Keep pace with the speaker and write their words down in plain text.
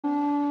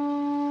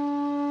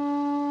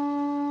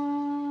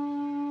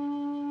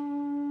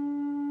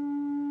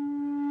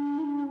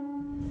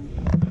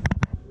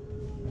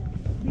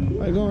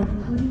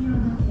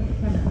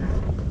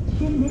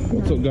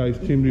Look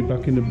guys, Timmy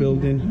back in the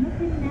building,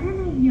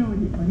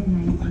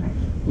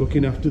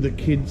 looking after the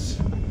kids,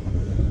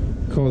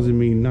 causing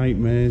me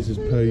nightmares as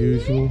per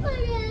usual.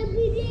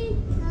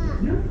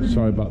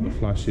 Sorry about the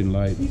flashing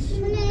lights.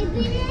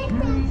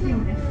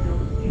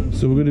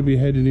 So we're going to be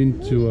heading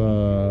into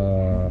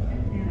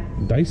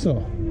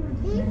Daiso.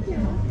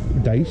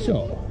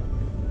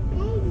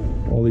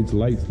 All these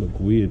lights look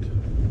weird.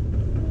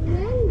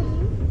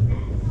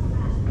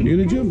 You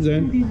gonna jump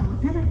then?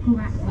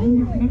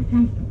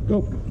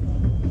 Go.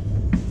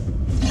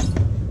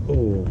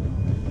 Oh,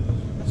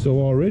 so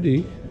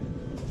already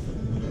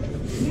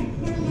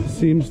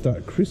seems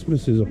that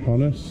Christmas is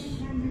upon us.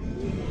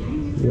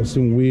 We've got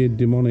some weird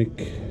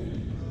demonic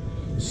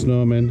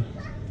snowmen.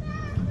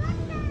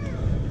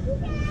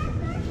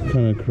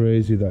 Kind of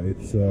crazy that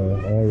it's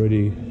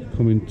already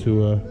coming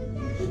to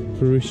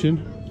fruition.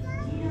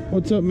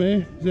 What's up,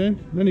 May? Zen?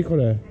 Nani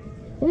kore?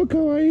 Oh,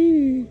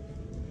 kawaii!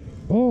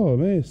 Oh,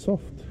 May,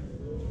 soft.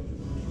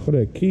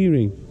 Kore,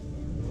 keyring.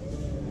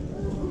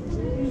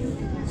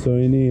 So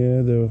in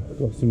here they've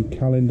got some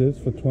calendars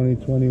for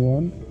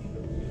 2021.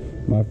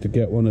 Might have to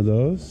get one of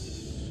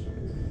those.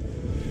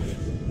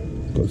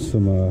 Got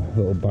some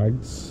little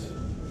bags.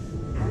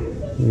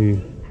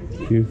 Really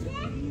cute.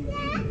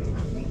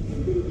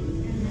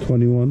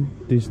 21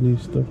 Disney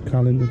stuff,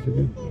 calendars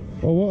again.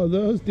 Oh, what are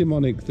those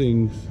demonic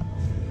things?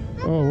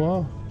 Oh,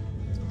 wow.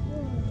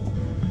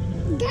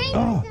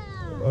 Oh,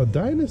 oh,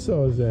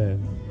 dinosaurs there.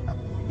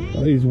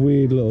 Oh, these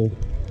weird little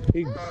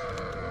pigs.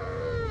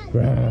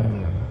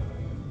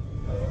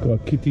 Got a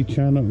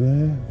kitty-chan up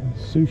there.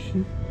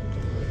 Sushi.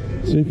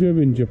 So if you're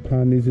ever in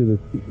Japan, these are the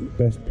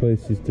best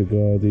places to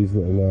go. These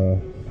little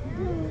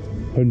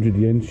 100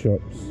 yen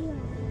shops.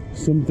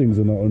 Some things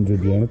are not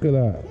 100 yen. Look at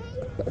that.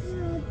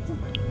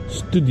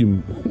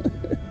 Studium.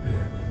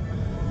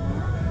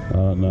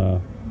 Oh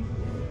no.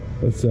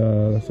 Let's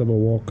have a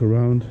walk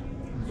around.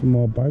 Some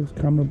more bags,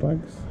 camera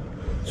bags.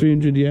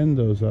 300 yen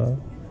those are.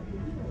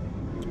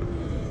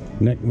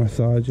 Neck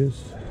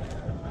massages.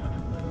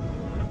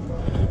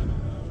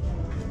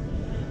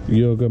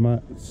 Yoga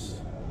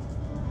mats.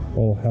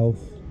 All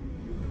health.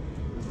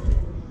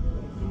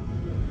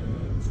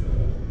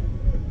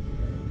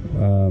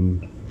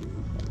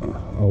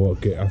 Oh,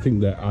 okay. I think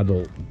they're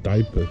adult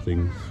diaper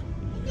things.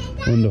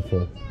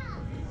 Wonderful.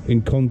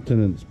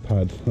 Incontinence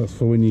pad. That's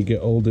for when you get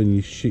older and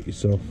you shit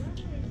yourself.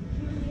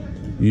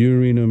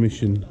 Urine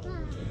omission.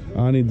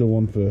 I need the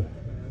one for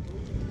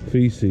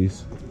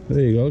feces.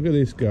 There you go. Look at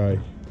this guy.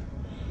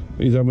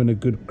 He's having a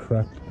good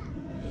crap.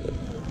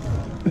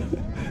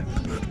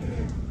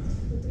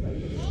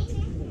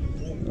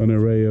 An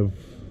array of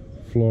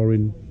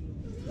flooring,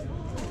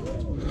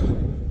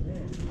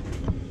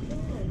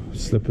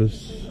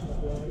 slippers,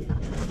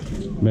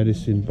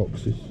 medicine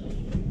boxes.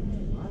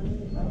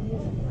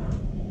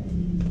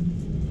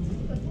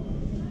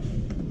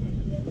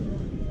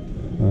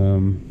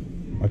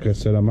 Like I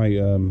said, I might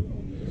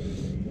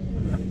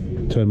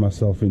turn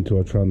myself into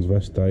a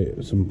transvestite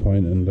at some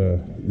point, and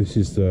this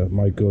is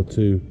my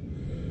go-to.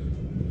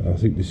 I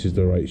think this is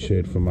the right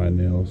shade for my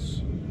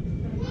nails.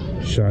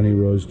 Shiny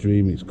Rose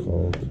Dream it's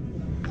called.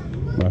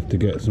 I'll have to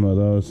get some of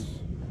those.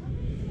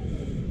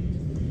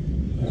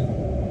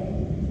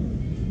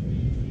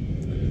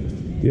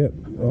 Yep,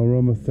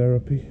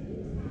 aromatherapy.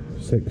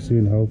 Sexy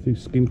and healthy.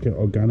 Skincare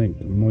organic,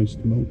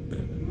 moist milk.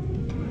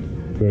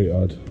 Very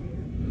odd.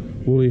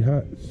 Woolly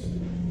hats.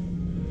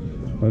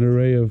 An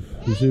array of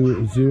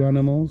zoo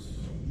animals.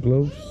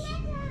 Gloves.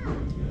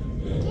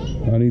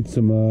 I need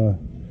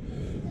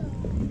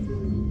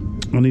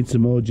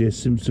some O.J.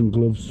 Simpson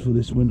gloves for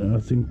this winter, I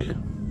think.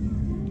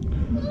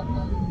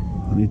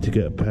 I need to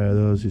get a pair of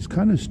those. It's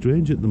kind of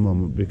strange at the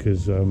moment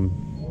because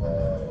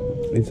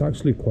it's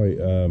actually quite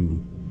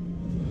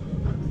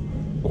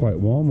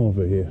warm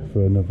over here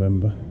for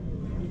November.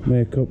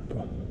 Makeup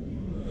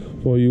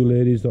for you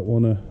ladies that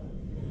want to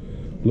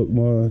look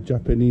more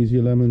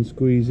Japanesey, lemon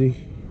squeezy.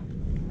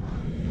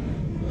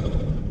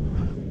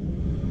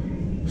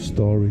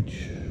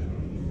 Storage.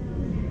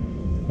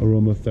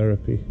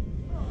 Aromatherapy.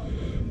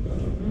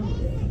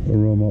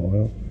 Aroma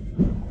oil.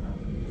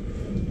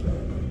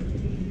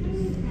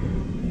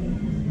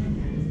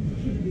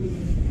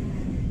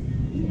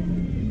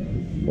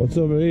 What's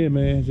over here,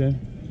 Major?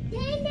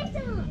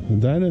 Dinosaur. A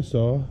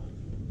dinosaur.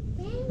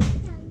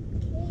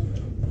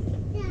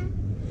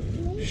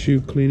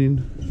 Shoe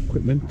cleaning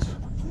equipment.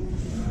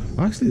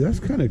 Actually, that's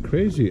kind of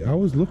crazy. I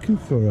was looking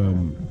for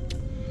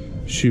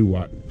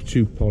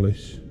shoe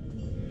polish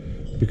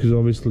because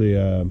obviously,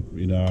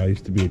 you know, I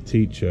used to be a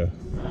teacher.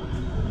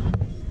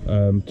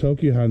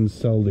 Tokyo Hands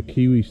sell the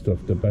Kiwi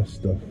stuff, the best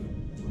stuff,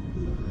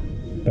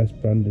 best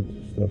branded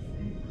stuff.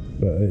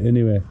 But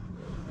anyway,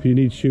 if you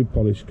need shoe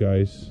polish,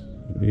 guys,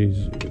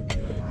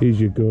 here's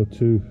your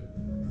go-to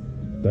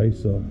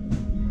Daiso.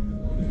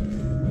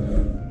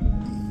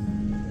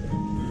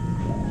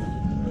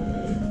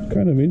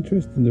 Kind of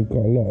interesting. They've got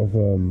a lot of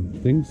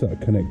things that are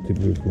connected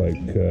with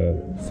like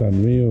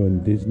Sanrio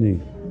and Disney.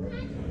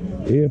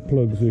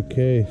 Earplugs with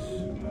case.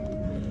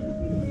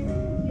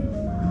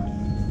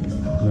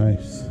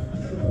 Nice.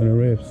 an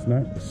array of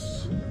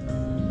snacks.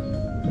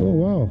 Oh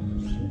wow.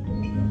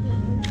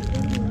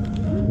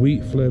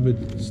 Wheat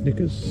flavoured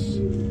Snickers,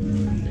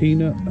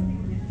 peanut,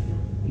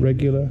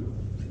 regular.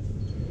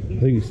 I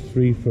think it's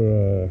 3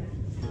 for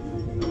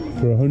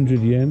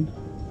 100 yen.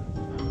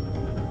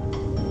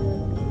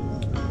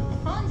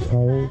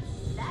 Towels.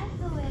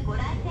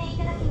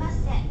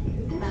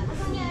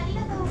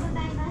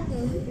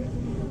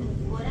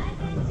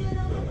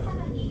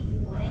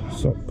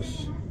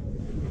 Socks.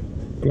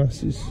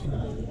 Glasses.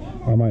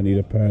 I might need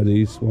a pair of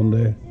these one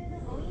day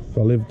if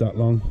I live that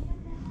long.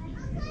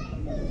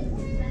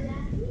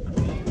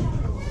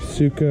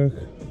 Suica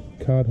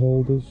card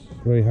holders,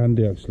 very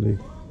handy actually.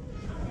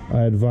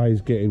 I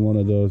advise getting one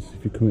of those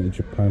if you're coming to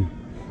Japan.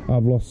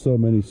 I've lost so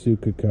many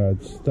Suica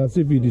cards. That's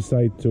if you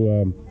decide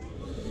to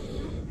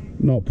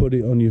not put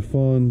it on your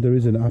phone. There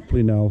is an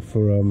apply now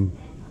for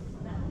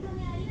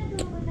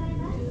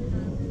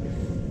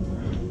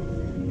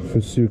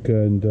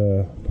Suica and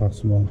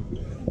Passmo.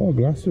 Oh,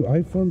 glass of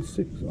iPhone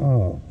 6.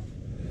 Ah,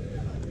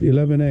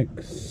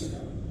 11X.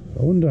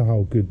 I wonder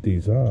how good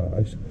these are.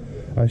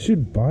 I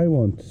should buy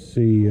one to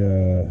see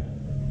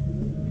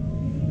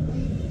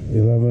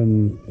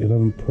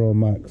 11 Pro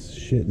Max.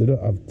 Shit, they don't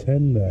have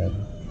 10 there.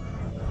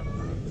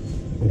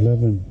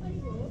 11.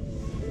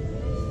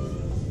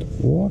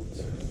 What?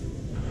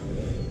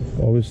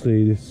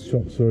 Obviously, this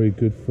shop's very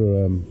good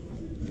for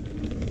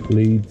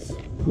leads.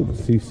 Look,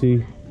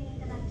 C2C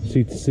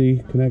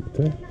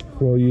connector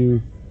for all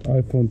you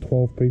iPhone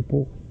 12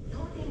 people.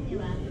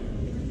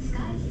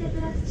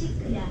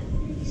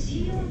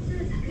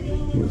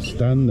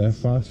 Stand there,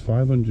 fast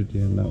 500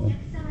 yen that one.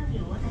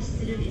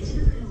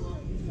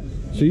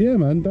 So yeah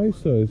man,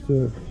 Daiso is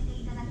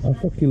I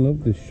fucking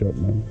love this shop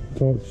man.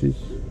 Torches,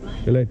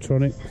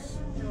 electronics,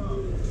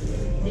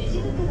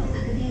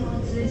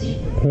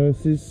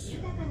 purses.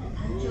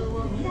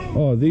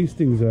 Oh, these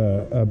things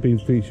are being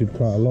featured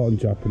quite a lot on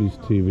Japanese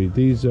TV.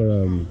 These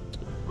are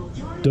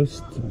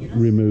dust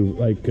remove,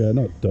 like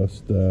not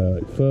dust,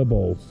 fur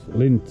balls,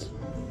 lint.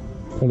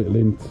 Call it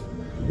lint.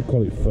 They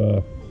call it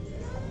fur.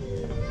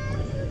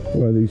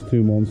 Where are these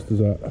two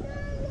monsters at?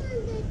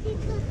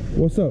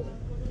 What's up?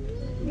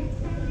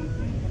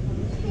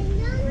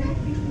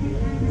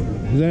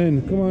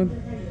 Zen, come on.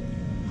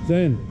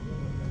 Zen.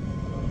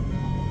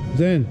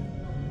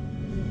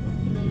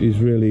 He's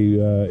really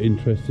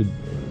interested.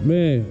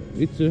 May,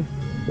 it's a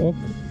walk.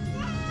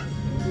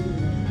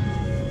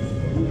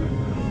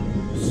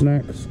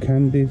 Snacks,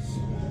 candies.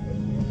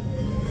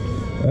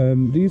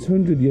 These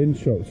 100 yen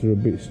shops are a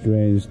bit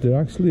strange. They're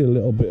actually a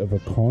little bit of a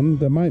con.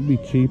 They might be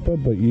cheaper,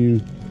 but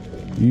you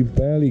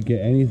barely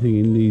get anything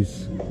in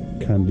these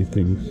candy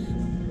things.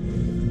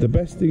 The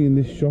best thing in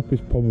this shop is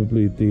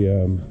probably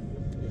the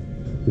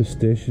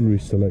stationery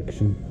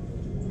selection.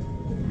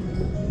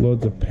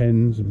 Loads of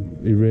pens and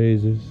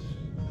erasers.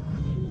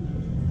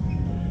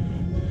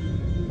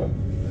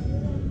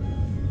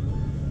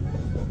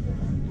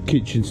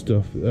 Kitchen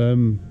stuff.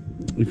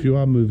 If you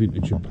are moving to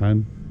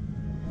Japan,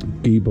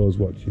 Gibo's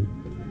watching.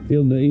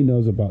 He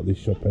knows about this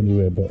shop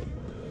anyway, but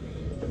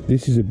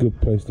this is a good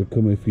place to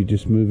come if you're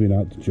just moving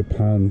out to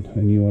Japan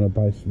and you want to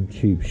buy some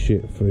cheap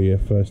shit for your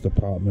first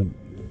apartment.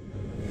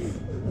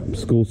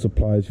 School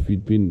supplies, if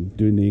you've been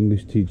doing the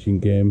English teaching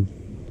game,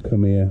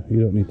 come here. You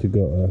don't need to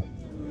go to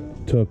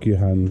Tokyo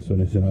Hands or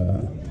anything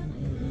like that.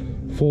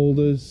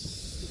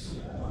 Folders.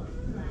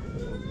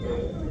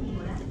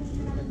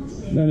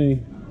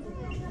 Nanny.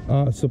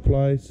 Art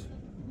supplies.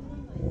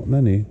 What,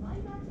 Nanny?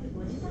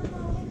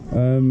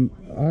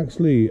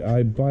 Actually,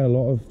 I buy a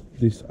lot of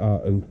this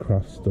art and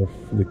craft stuff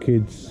for the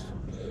kids,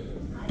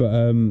 but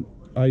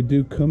I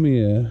do come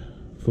here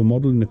for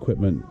modelling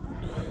equipment.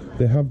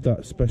 They have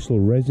that special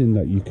resin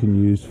that you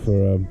can use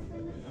for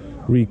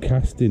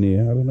recasting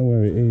here. I don't know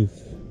where it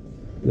is.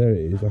 There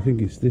it is. I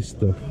think it's this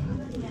stuff.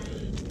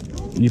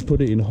 You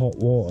put it in hot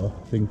water.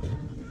 I think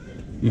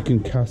you can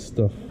cast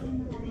stuff.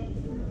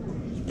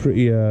 It's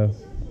pretty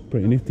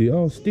nifty.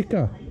 Oh,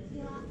 sticker.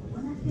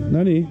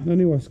 Nani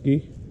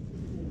waski.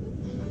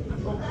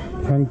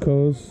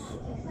 Hankos.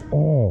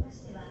 Oh,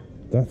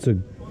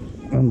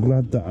 I'm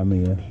glad that I'm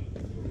here,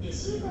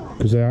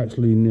 because I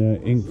actually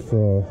need ink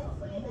for.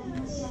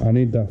 I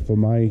need that for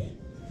my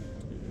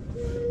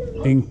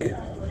ink.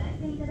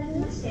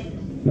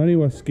 Nani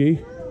waski.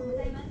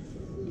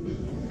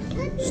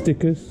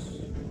 Stickers.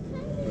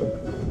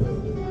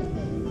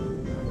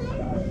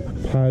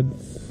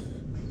 Pads.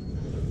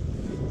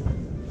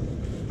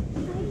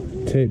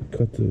 Tape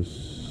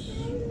cutters.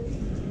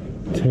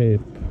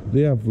 Tape.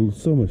 They have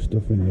so much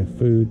stuff in here.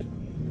 Food.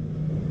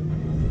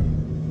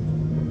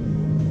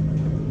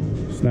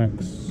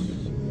 Snacks.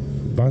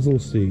 Basil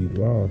seed.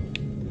 Wow.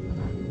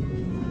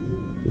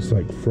 It's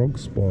like frog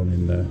spawn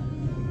in there.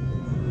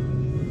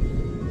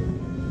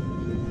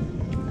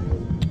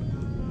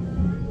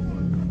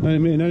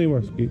 Nani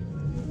waski.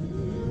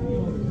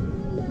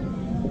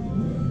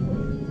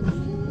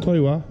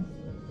 Toiwa.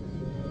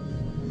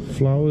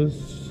 Flowers.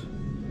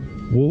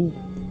 Wool.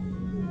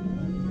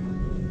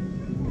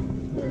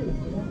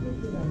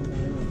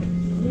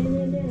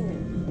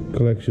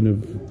 Collection of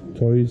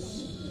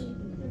toys,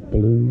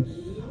 balloons.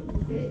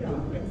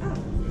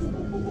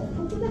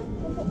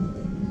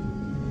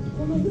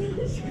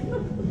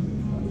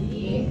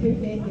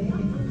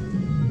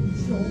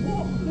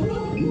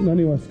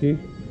 Nani waski?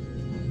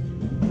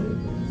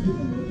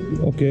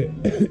 Okay,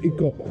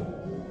 iko.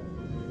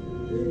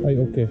 Ay,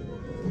 okay.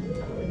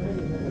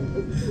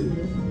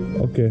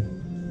 Okay.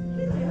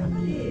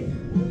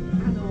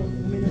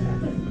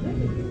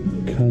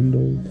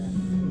 Candles,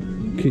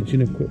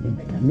 kitchen equipment.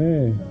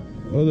 May,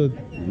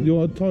 you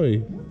want a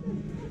toy?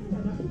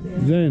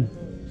 Zen,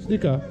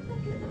 sticker.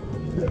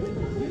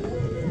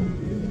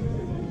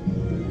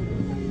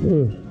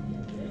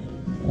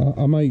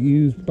 I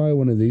might buy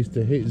one of these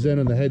to hit Zen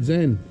on the head.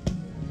 Zen.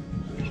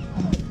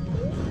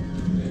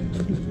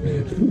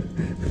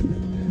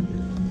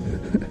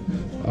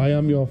 I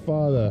am your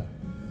father.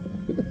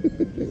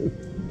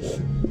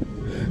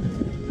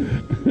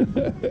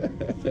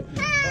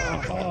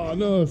 Oh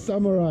no,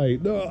 samurai!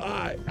 No,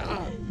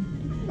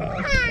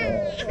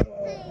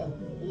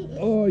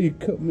 oh, you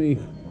cut me.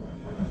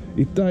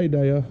 You died,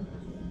 Aya.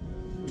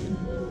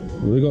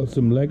 We got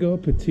some Lego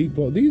petite,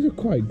 but these are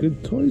quite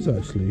good toys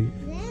actually.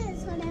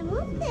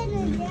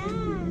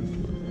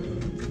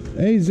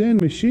 Hey Zen,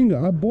 machine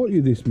gun. I bought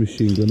you this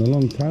machine gun a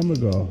long time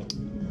ago.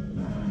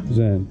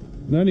 Zen,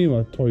 nani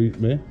wa toy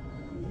me?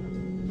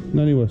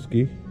 Nani wa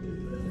ski?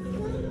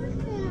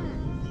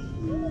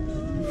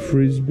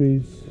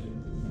 Frisbees,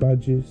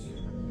 badges,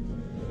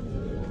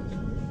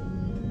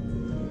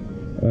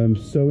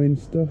 sewing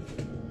stuff,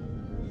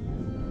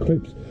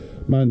 clips.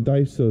 Man,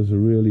 Daiso's a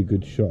really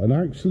good shop, and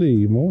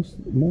actually most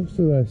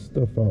of their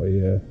stuff out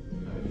here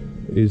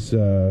is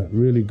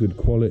really good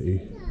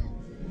quality.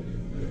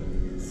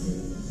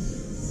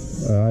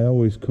 I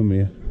always come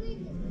here.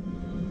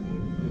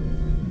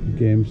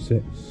 Game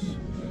sets.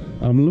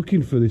 I'm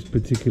looking for this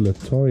particular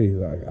toy.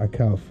 I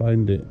can't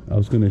find it. I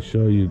was going to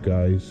show you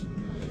guys.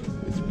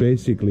 It's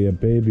basically a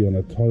baby on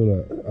a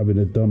toilet having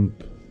a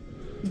dump.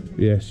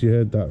 Yes, you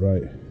heard that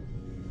right.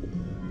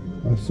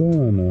 I saw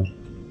her now.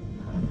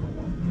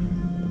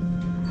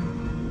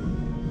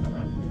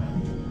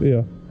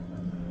 Yeah.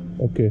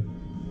 Okay.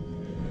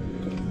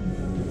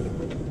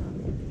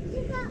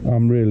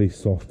 I'm really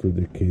soft with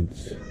the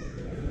kids.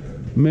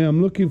 Man,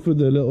 I'm looking for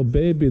the little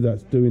baby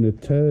that's doing a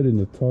turd in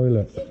the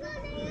toilet.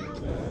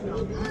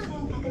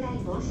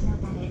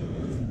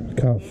 I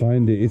can't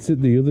find it. It's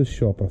at the other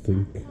shop, I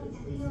think.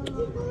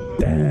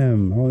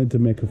 Damn, I wanted to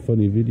make a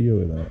funny video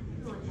of that.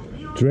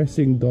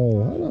 Dressing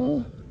doll.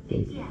 Hello.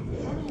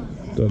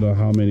 Don't know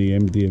how many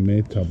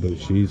MDMA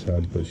tablets she's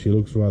had, but she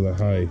looks rather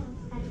high.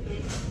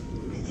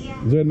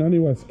 Is there Nani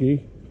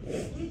Waski?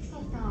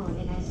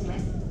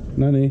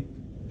 Nani?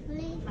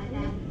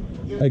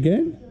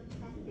 Again?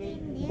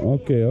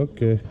 Okay,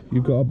 okay.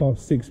 You've got about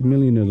 6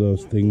 million of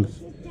those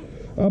things.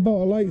 How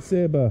about a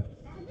lightsaber?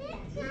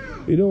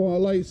 You don't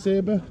want a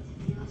lightsaber?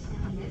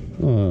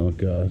 Oh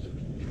god.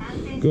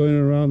 Going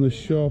around the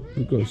shop,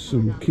 we've got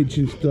some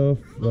kitchen stuff,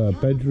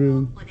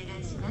 bedroom.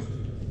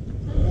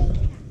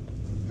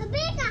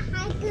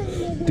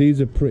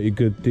 These are pretty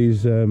good.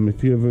 These,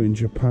 if you're ever in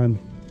Japan,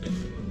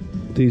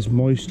 these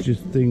moisture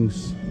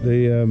things,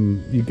 they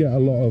you get a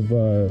lot of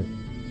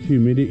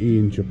humidity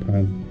in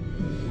Japan.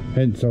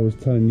 Hence, I was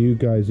telling you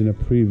guys in a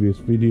previous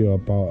video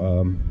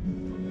about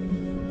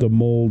the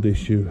mold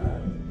issue.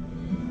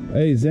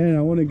 Hey Zen,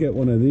 I want to get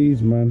one of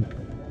these, man.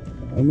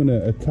 I'm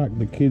gonna attack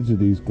the kids with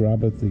these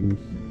grabber things.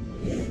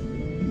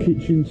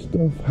 Kitchen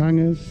stuff,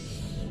 hangers,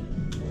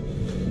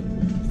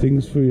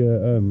 things for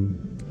your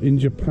in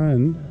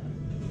Japan.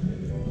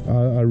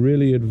 I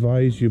really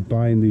advise you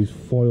buying these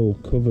foil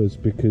covers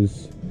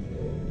because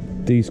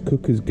these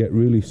cookers get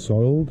really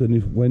soiled,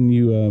 and when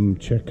you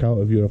check out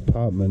of your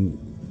apartment,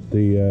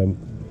 the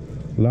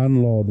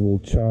landlord will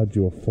charge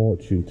you a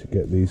fortune to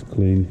get these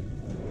clean.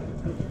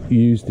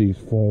 Use these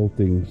foil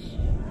things,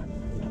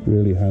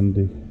 really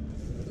handy.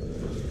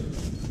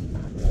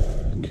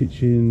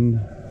 Kitchen,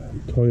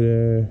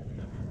 toilet,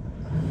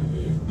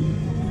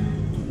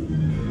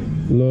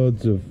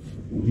 loads of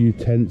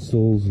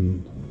utensils,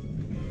 and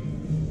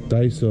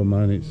Daiso,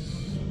 man, it's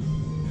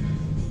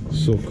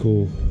so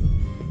cool.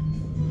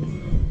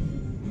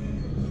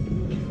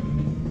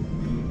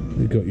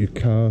 You got your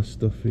car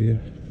stuff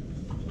here.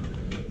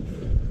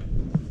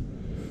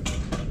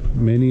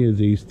 Many of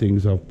these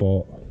things I've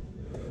bought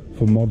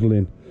for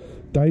modelling.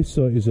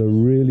 Daiso is a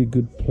really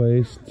good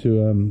place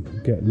to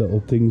get little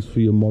things for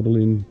your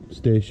modelling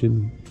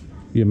station,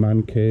 your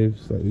man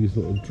caves, like these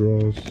little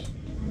drawers.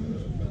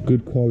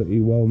 Good quality,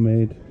 well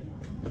made.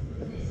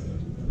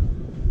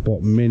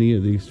 Bought many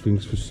of these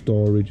things for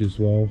storage as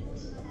well.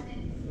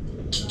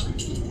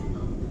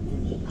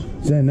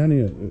 Zen,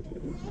 Annie.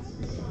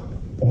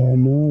 Oh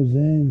no,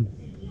 Zen.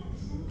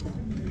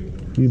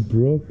 You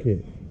broke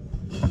it.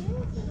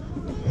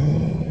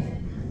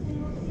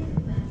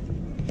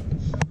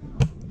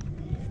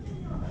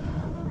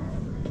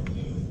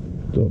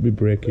 Don't be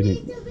breaking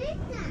it.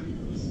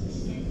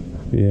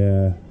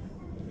 Yeah.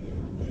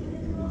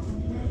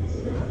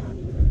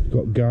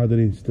 Got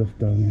gardening stuff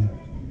down here.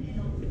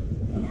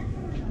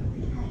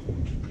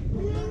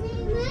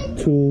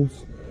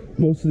 tools.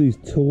 Most of these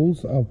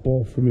tools I've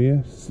bought from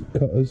here.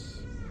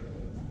 Cutters,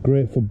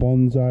 great for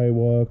bonsai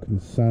work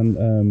and sand,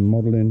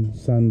 modeling,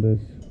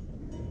 sanders.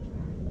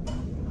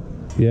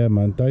 Yeah,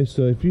 man,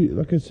 Daiso. If you,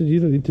 like I said, you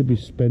don't need to be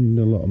spending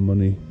a lot of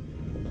money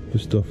for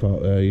stuff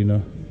out there, you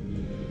know.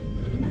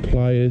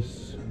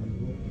 Pliers,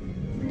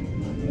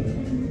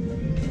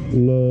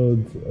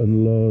 loads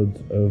and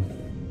loads of.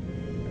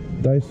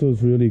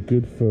 Daiso's really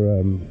good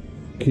for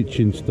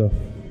kitchen stuff.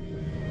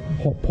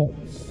 Hot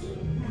pots,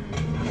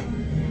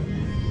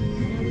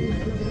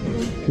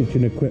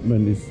 kitchen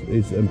equipment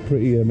is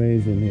pretty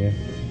amazing here.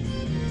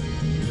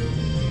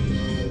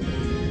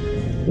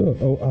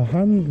 Look, oh, a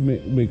hand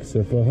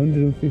mixer for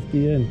 150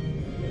 yen.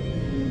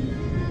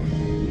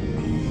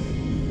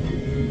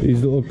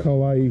 These little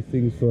kawaii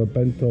things for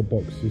bento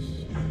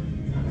boxes.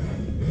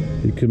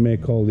 You can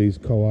make all these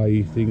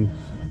kawaii things.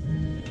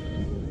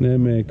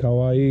 Neme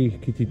kawaii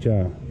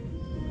kitty-chan.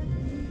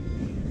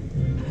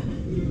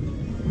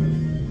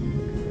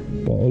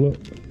 Bottle up.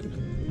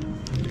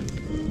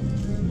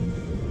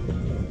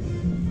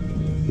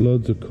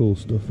 Loads of cool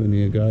stuff in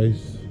here,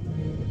 guys.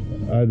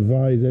 I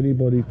advise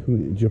anybody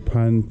coming to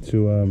Japan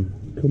to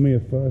come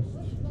here first.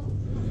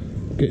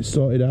 Get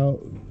sorted out.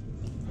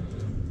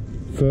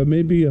 For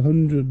maybe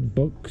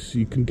 $100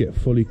 you can get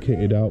fully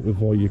kitted out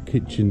with all your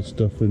kitchen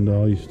stuff and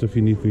all your stuff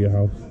you need for your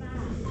house.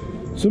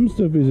 Some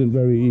stuff isn't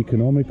very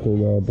economical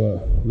though,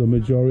 but the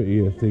majority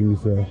of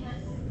things are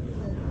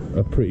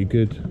pretty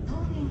good.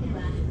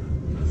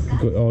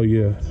 You've got all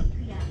your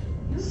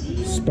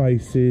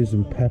spices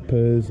and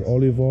peppers,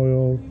 olive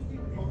oil.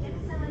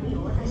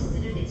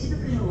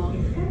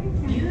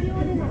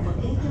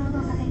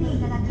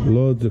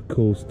 Loads of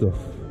cool stuff.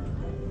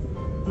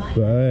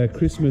 But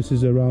Christmas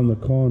is around the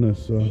corner,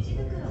 so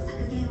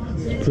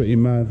it's pretty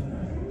mad.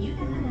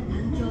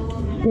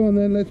 Go on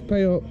then, let's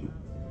pay up.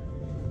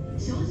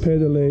 Pay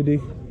the lady.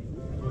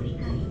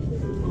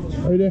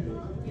 Are you there?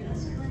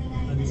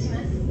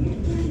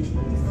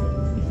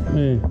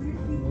 Hey.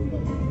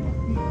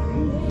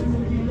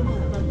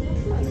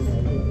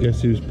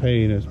 Guess who's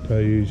paying as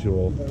per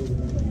usual?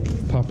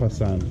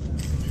 Papa-san.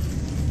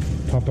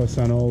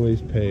 Papa-san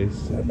always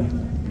pays.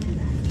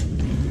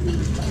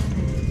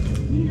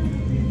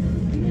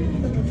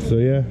 So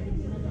yeah.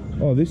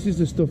 Oh, this is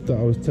the stuff that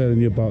I was telling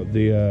you about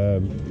the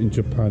in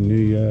Japan New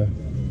Year.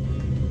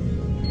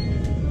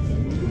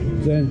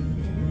 Zen.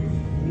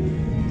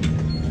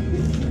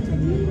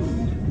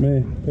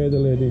 May, pay the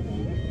lady.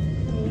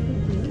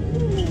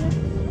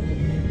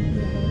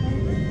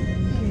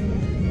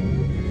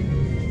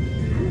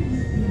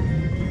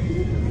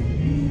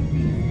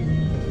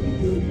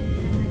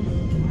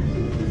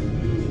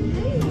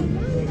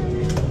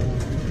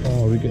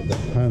 Oh, we get the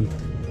pan.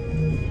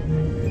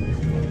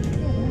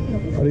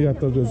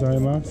 Arigatou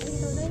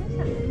gozaimasu.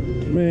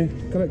 May,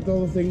 collect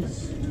all the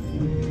things.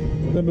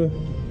 Double.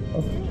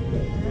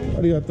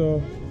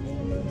 Arigato.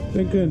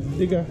 Denken,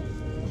 Digga.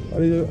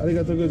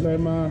 Arigatou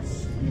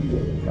gozaimasu.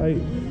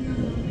 Right.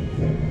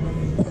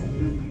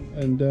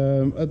 And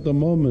at the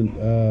moment,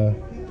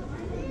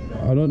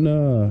 I don't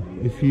know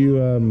if you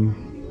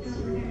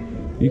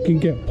you can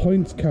get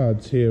points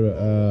cards here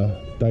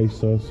at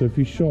Daiso. So if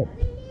you shop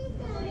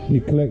and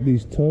you collect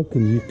these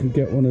tokens, you can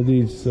get one of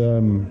these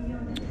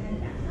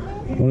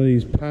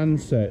pan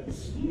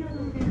sets.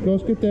 Go,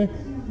 get there.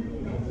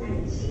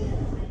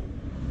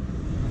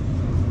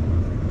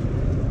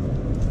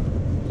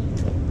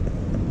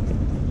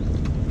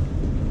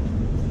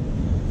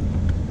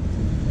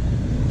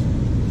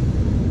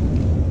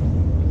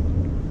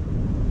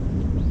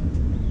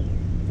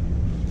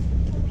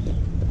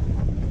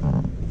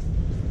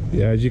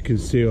 Yeah, as you can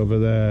see over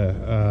there,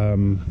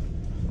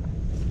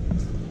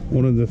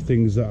 one of the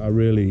things that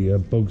really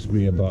bugs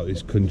me about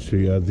this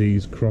country are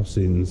these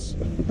crossings.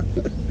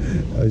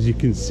 As you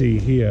can see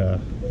here,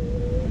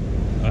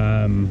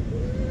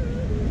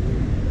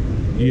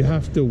 you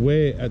have to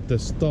wait at the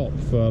stop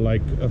for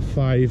like a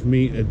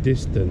 5-meter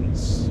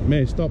distance.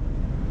 May, stop.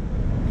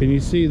 Can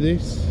you see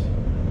this?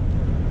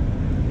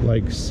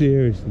 Like,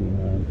 seriously,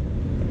 man.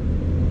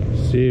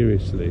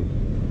 Seriously.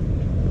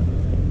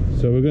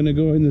 So we're gonna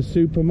go in the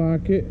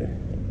supermarket.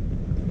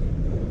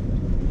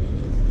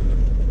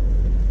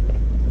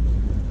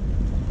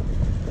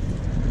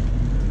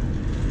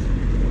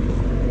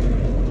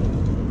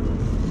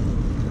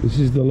 This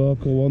is the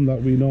local one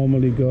that we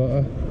normally go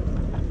to.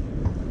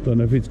 Don't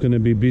know if it's going to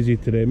be busy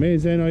today. May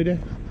Zen, Ida?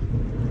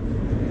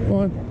 Come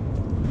on.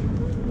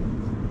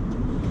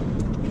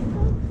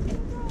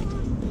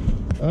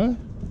 Huh?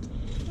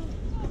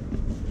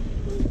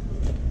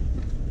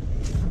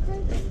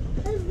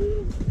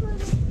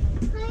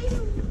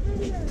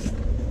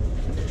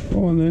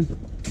 Come on then.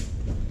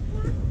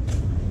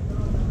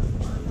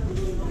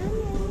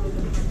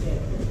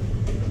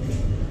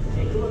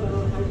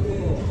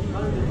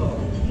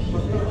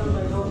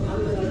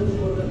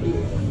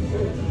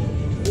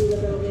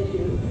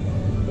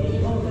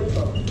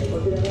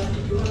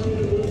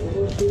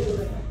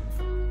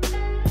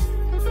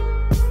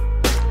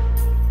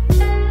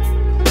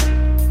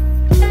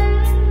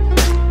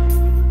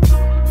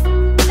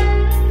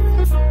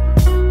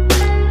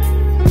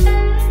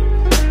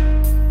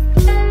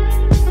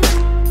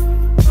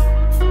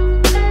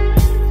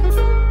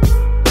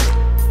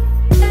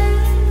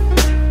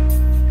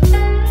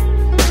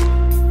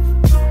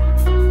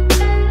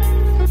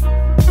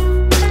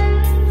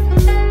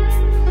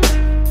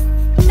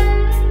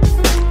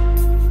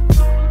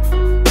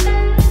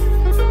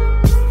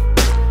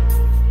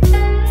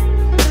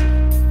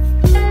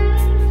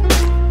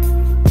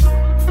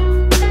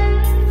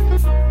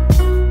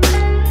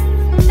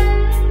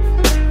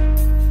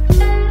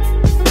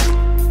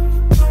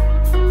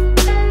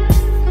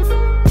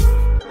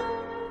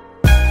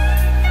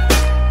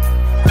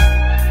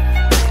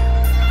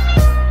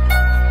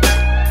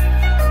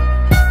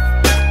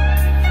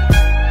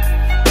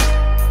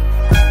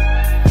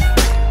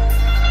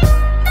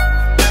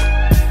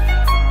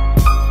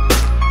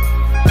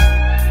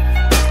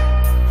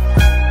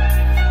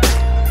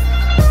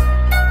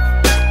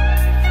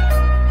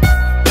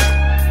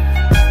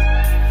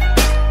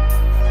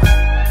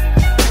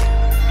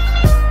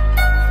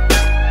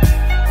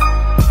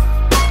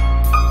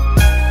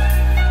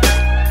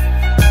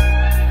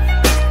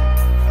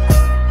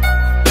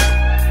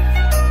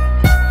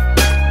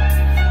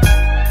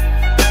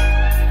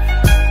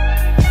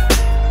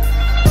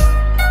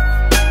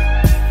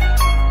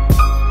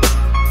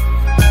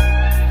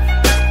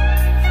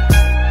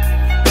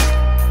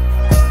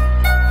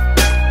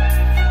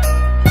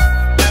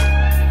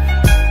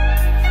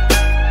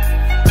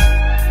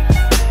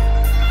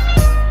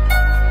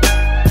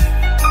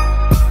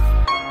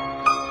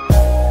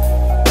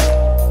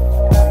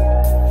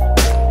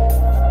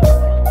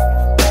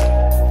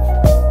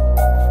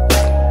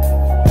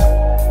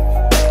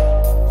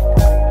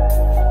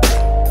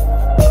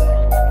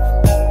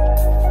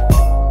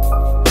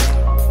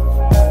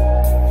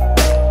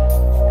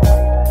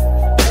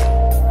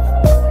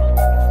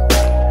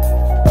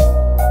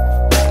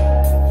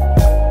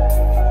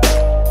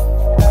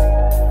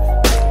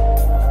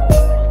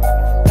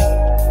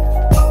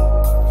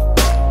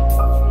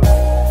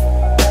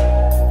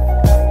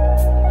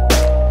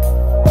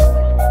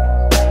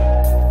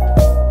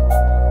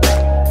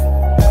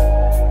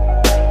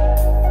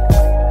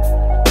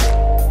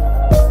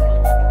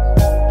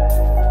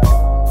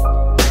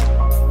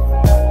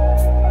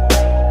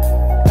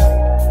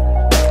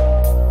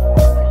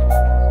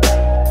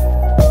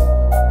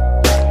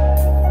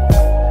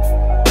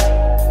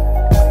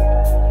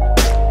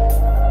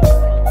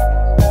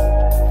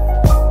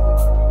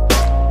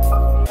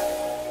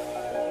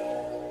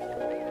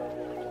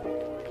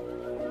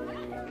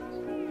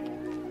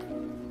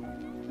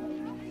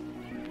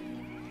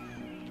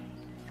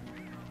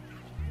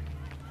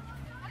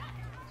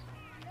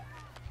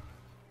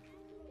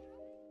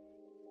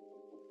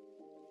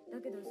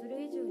 けどそ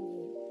れ以上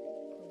に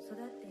育っ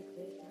ていって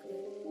だって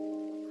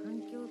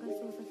環境が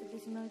そうさせて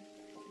しまう。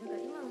だから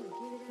今は受け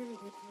入れられる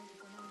べきなん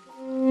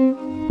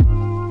です。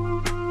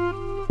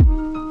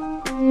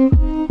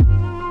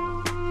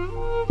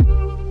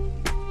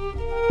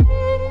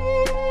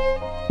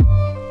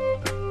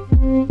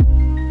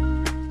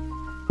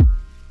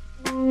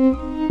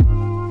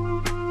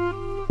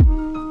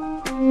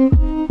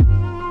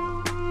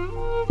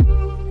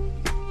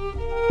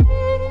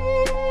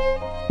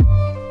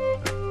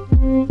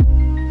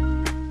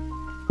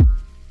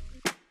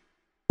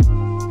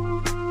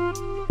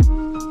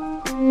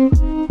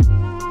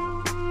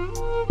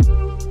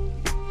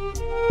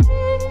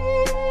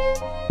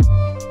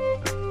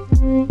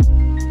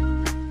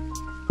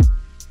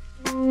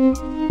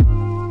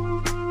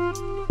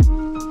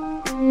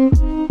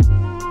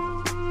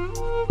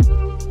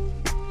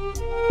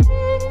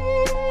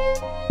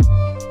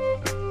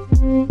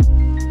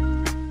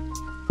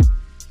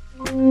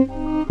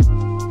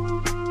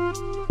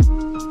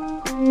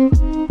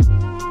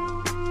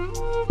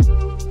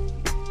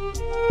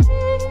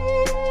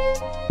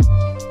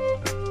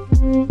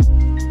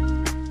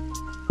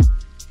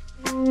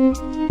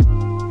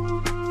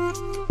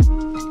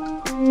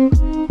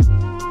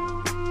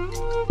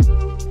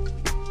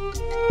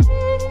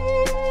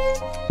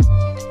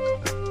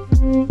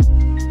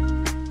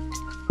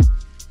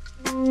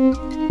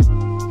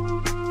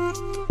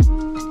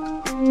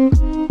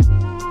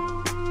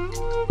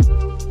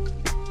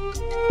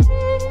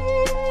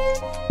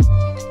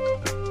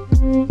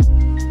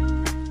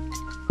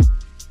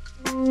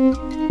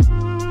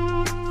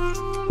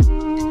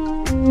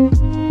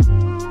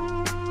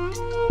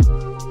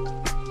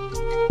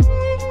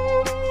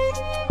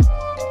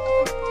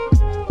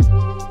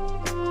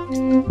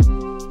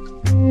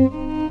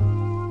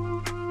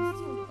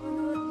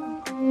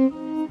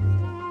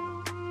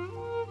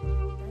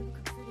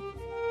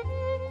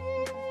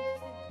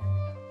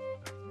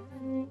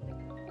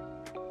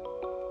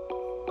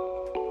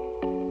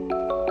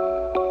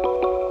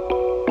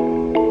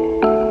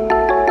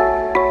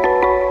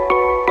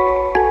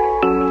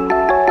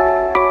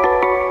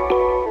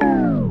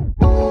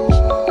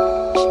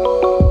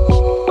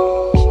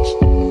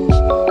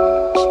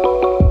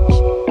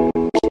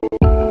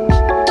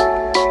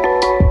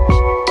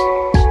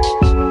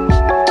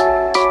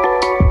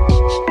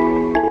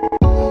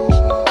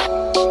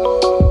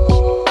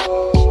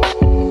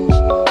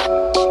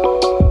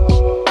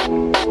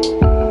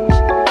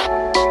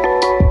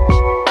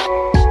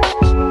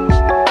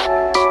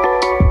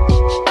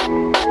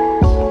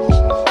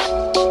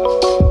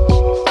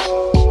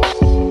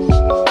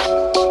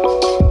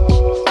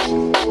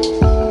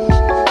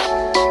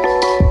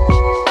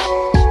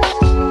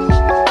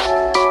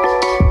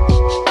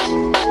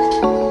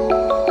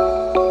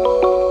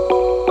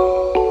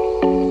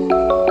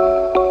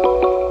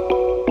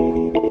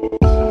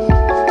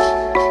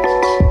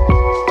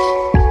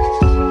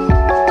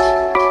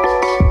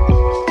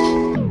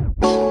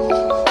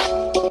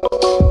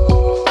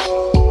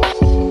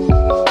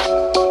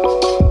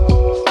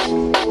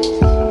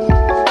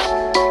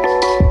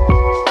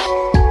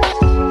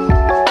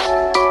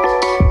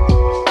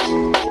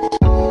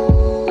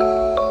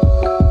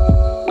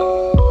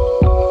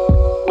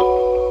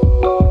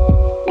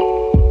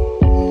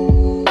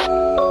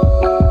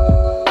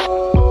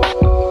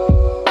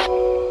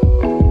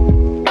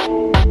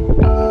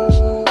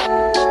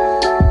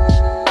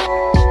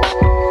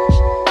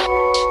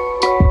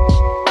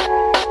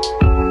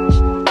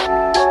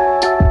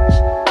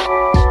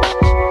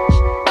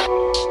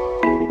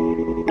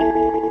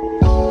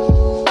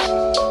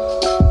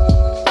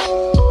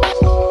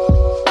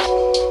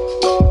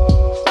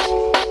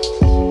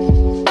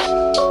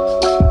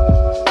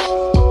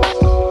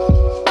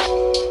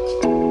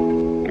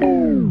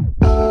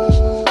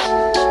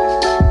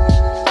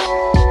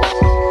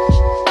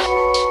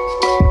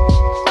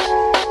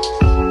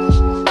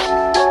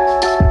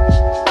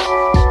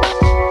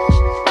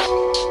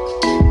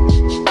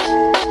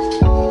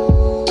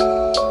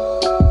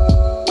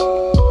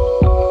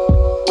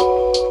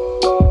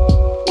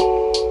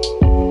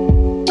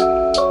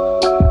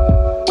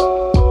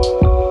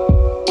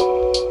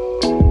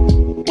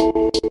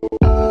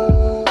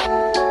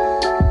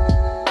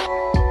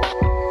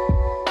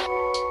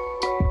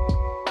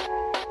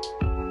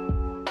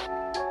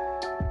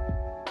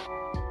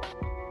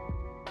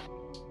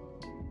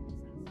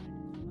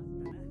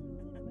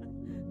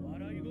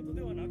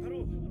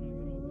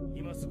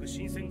すぐ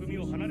新選組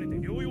を離れて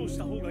療養し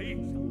た方がいい。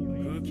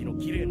空気の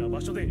きれいな場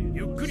所で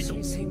ゆっくりと。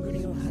新選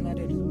組を離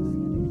れる。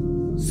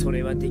そ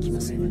れはできま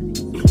せ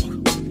ん。